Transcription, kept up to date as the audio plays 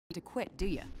to quit, do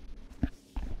you?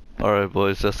 Alright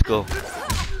boys, let's go.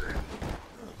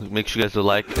 Make sure you guys to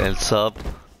like and sub.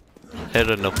 Hit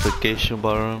the notification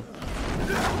button.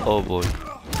 Oh boy.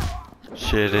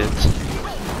 Shit it.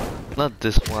 Not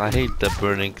this one, I hate that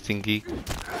burning thingy.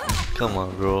 Come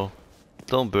on bro.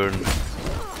 Don't burn.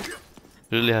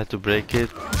 Really have to break it.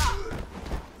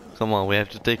 Come on, we have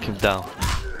to take him down.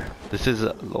 This is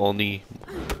the only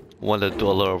one that do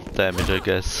a lot of damage, I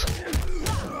guess.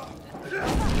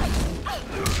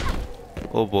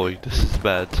 Oh boy, this is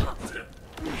bad.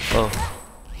 Oh,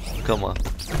 come on,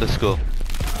 let's go.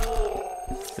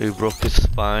 He broke his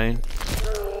spine,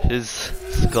 his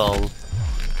skull,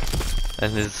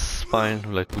 and his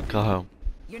spine, like we got him.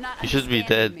 He should be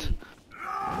dead,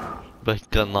 but he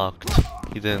got knocked.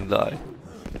 He didn't die.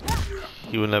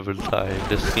 He will never die in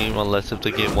this game unless if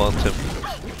the game wants him.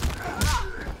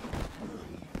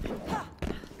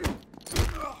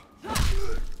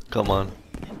 Come on.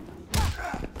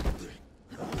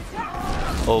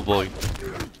 Oh boy.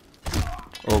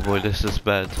 Oh boy, this is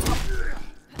bad.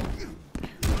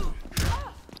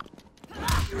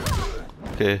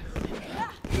 Okay.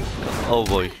 Oh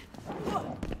boy.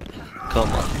 Come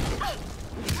on.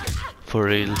 For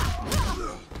real.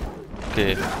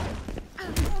 Okay.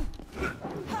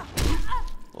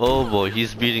 Oh boy,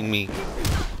 he's beating me.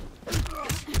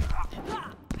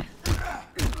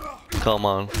 Come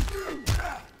on.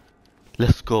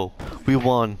 Let's go. We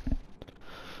won.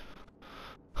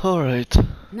 Alright.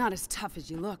 Not as tough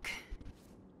as you look.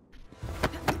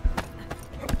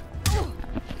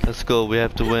 Let's go. We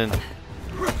have to win.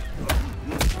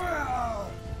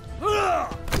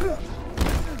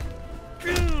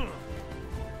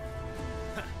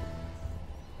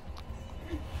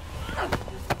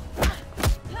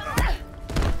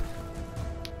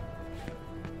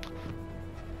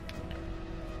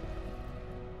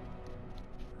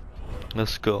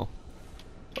 Let's go.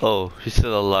 Oh, he's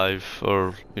still alive,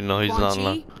 or you know, he's not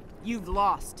alive. You've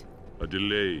lost. A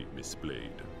delay, Miss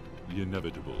Blade. The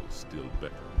inevitable still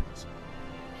beckons.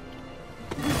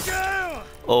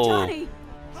 Oh. Johnny!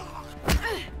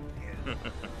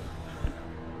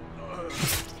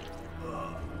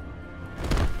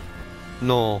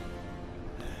 No.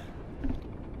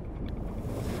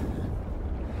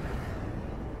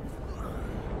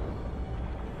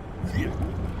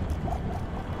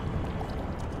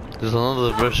 There's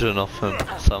another version of him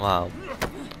somehow.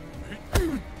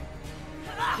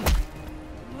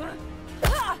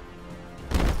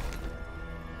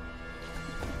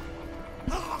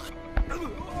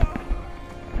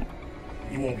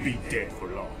 You won't be dead for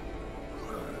long.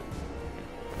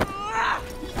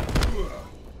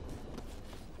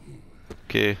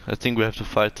 Okay, I think we have to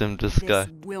fight him, this guy.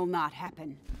 This will not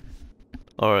happen.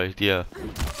 Alright, yeah.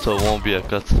 So it won't be a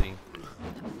cutscene.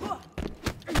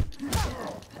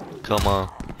 Come on.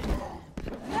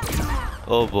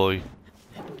 Oh boy.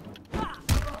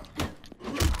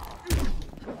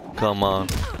 Come on.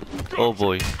 Oh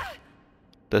boy.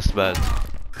 That's bad.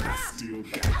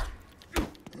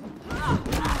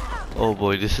 Oh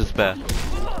boy, this is bad.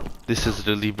 This is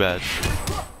really bad.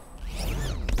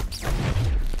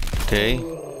 Okay.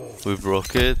 We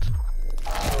broke it.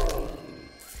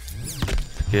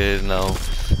 Okay, now.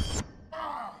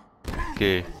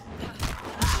 Okay.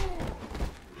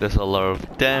 That's a lot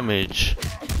of damage.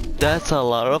 That's a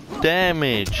lot of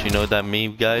damage. You know that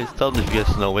meme, guys? Tell me if you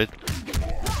guys know it.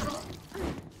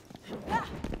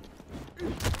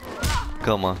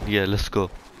 Come on, yeah, let's go.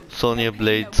 Sonya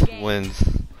Blades wins.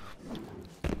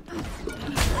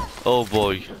 Oh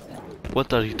boy.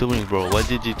 What are you doing, bro? Why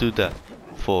did you do that?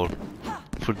 For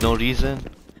no reason?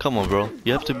 Come on, bro.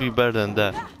 You have to be better than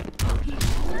that.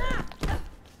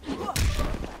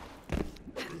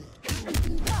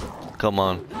 Come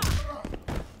on.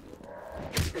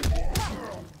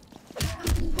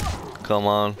 Come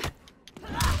on.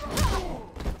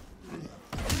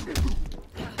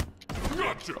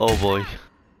 Oh boy.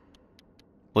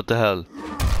 What the hell?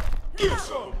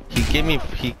 He gave me,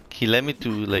 he let me to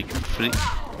like free,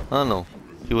 I don't know.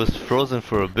 He was frozen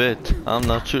for a bit. I'm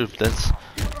not sure if that's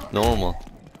normal.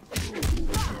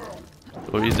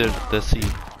 Or either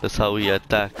that's how he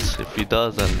attacks. If he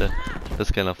does, then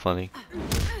that's kind of funny.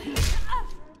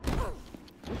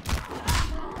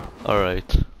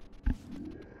 Alright.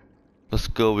 Let's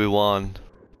go, we won.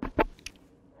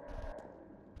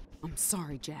 I'm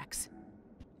sorry, Jax.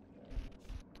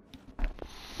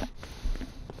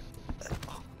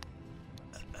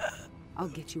 I'll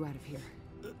get you out of here.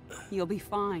 You'll be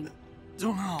fine.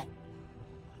 Don't know.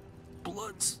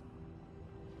 Blood's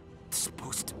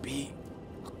supposed to be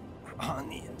on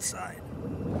the inside.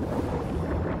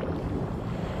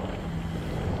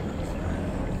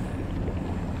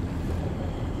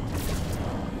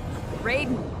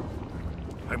 Raiden!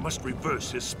 I must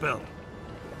reverse his spell.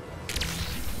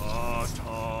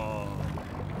 Ata,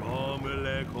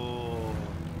 Romeleko,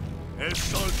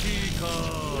 Esaltika,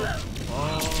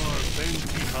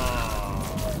 Arventika.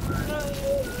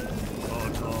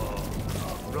 Ata,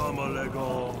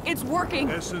 Romeleko. It's working!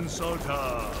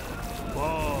 Essensalta,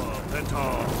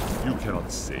 Venta. You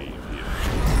cannot save him.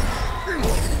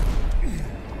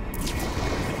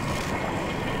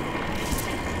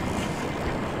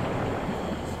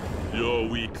 You're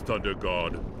weak, Thunder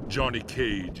God. Johnny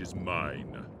Cage is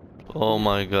mine. Oh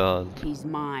my god. He's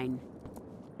mine.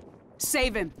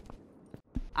 Save him!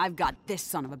 I've got this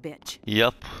son of a bitch.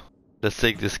 Yup. Let's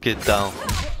take this kid down.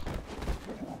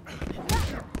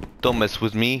 Don't mess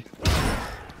with me.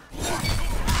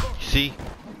 See?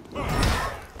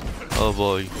 Oh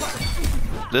boy.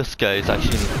 This guy is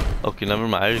actually... Okay, never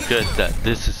mind. I regret that.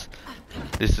 This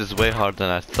is way harder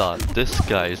than I thought. This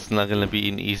guy is not gonna be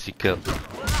an easy kill.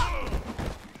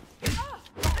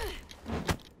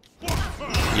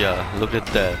 Yeah, look at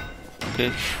that.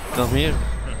 Okay, come here.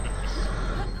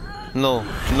 No,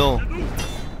 no.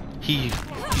 He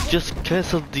just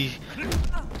cancelled the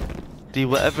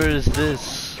whatever is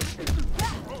this.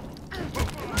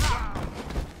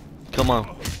 Come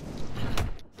on.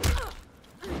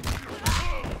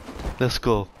 Let's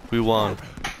go. We won.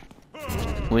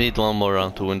 We need one more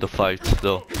round to win the fight,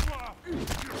 though.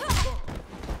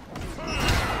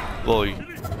 Boy.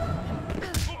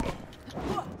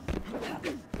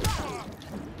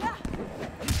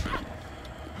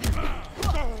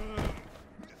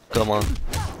 Come on.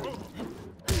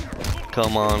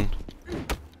 Come on.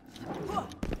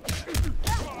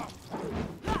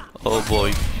 Oh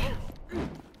boy.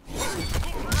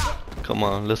 Come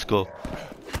on, let's go.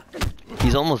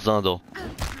 He's almost done though.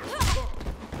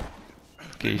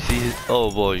 Okay, you see it? Oh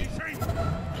boy.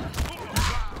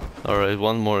 Alright,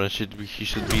 one more and he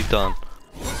should be done.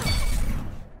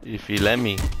 If he let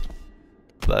me.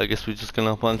 But I guess we're just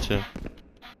gonna punch him.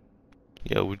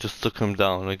 Yeah, we just took him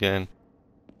down again.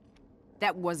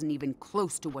 That wasn't even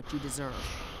close to what you deserve.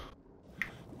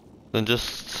 Then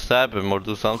just stab him or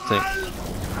do something.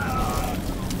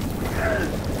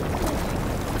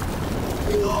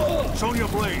 Sonya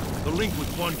Blade, the link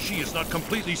with Quan Chi is not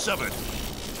completely severed.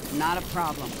 Not a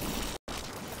problem.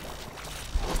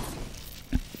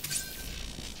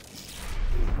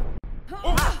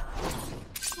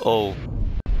 Oh.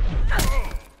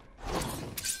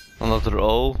 Another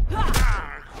O.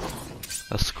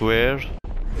 A square.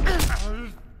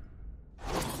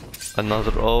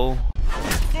 Another O.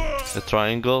 A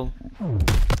triangle.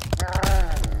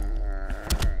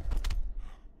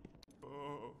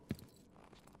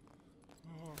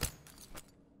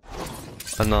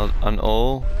 Another an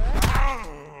O.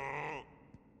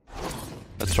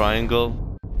 A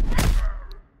triangle.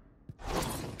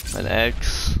 An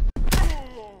X.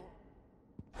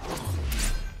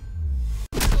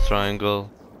 A triangle.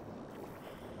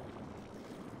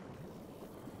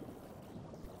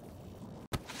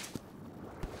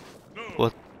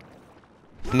 What?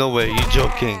 No way, you're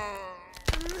joking.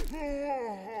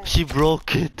 She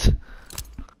broke it.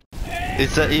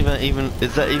 Is that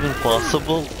even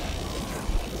possible?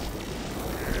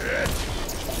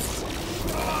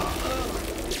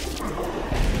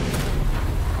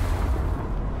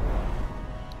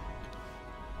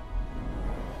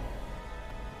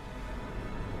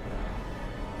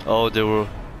 Oh,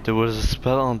 there was a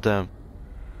spell on them.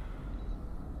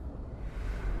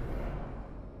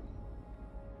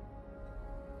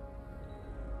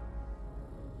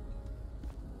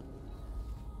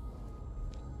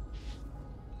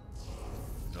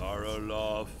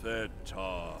 Darala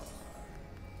Feta.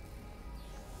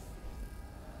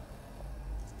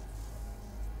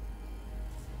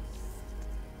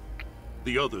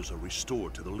 The others are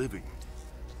restored to the living.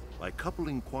 By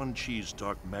coupling Quan Chi's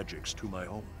dark magics to my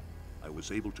own, I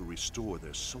was able to restore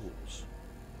their souls.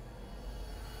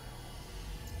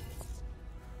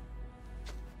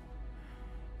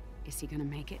 Is he gonna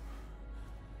make it?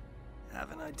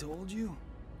 Haven't I told you?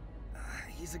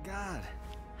 He's a god.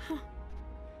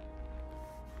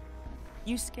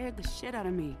 You scared the shit out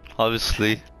of me.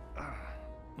 Obviously.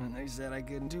 And they said I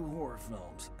couldn't do horror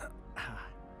films.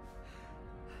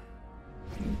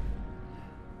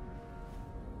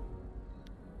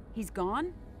 He's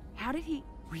gone? How did he...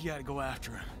 We gotta go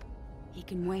after him. He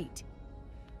can wait.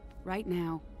 Right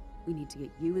now, we need to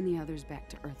get you and the others back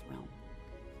to Earthrealm.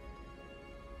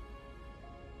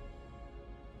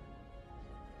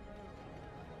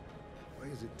 Why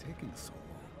is it taking so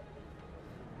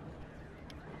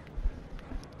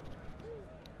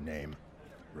long? Name?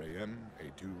 Rayen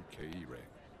A2KE Ray.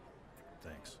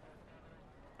 Thanks.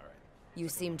 All right. You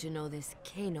seem to know this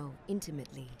Kano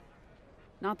intimately.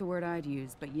 Not the word I'd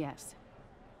use, but yes.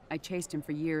 I chased him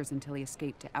for years until he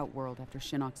escaped to Outworld after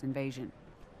Shinnok's invasion.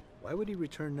 Why would he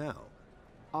return now?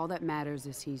 All that matters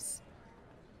is he's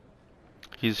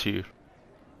here.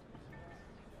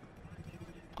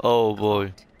 Oh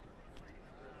boy.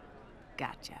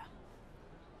 Gotcha.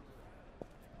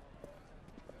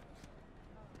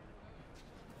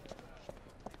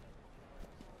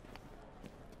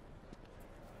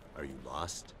 Are you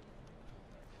lost?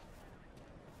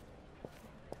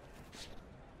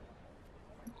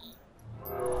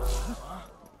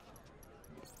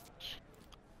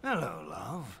 Hello,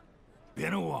 love.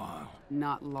 Been a while.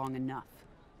 Not long enough.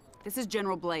 This is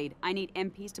General Blade. I need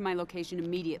MPs to my location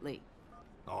immediately.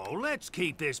 Oh, let's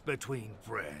keep this between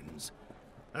friends.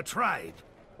 A trade.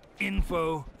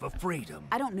 Info for freedom.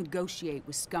 I don't negotiate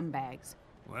with scumbags.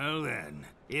 Well then,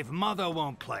 if mother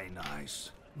won't play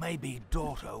nice, maybe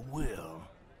daughter will.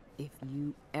 If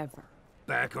you ever.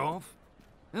 Back off,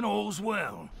 and all's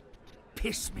well.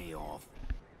 Piss me off,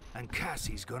 and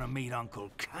Cassie's gonna meet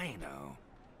Uncle Kano.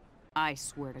 I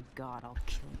swear to God I'll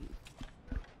kill you.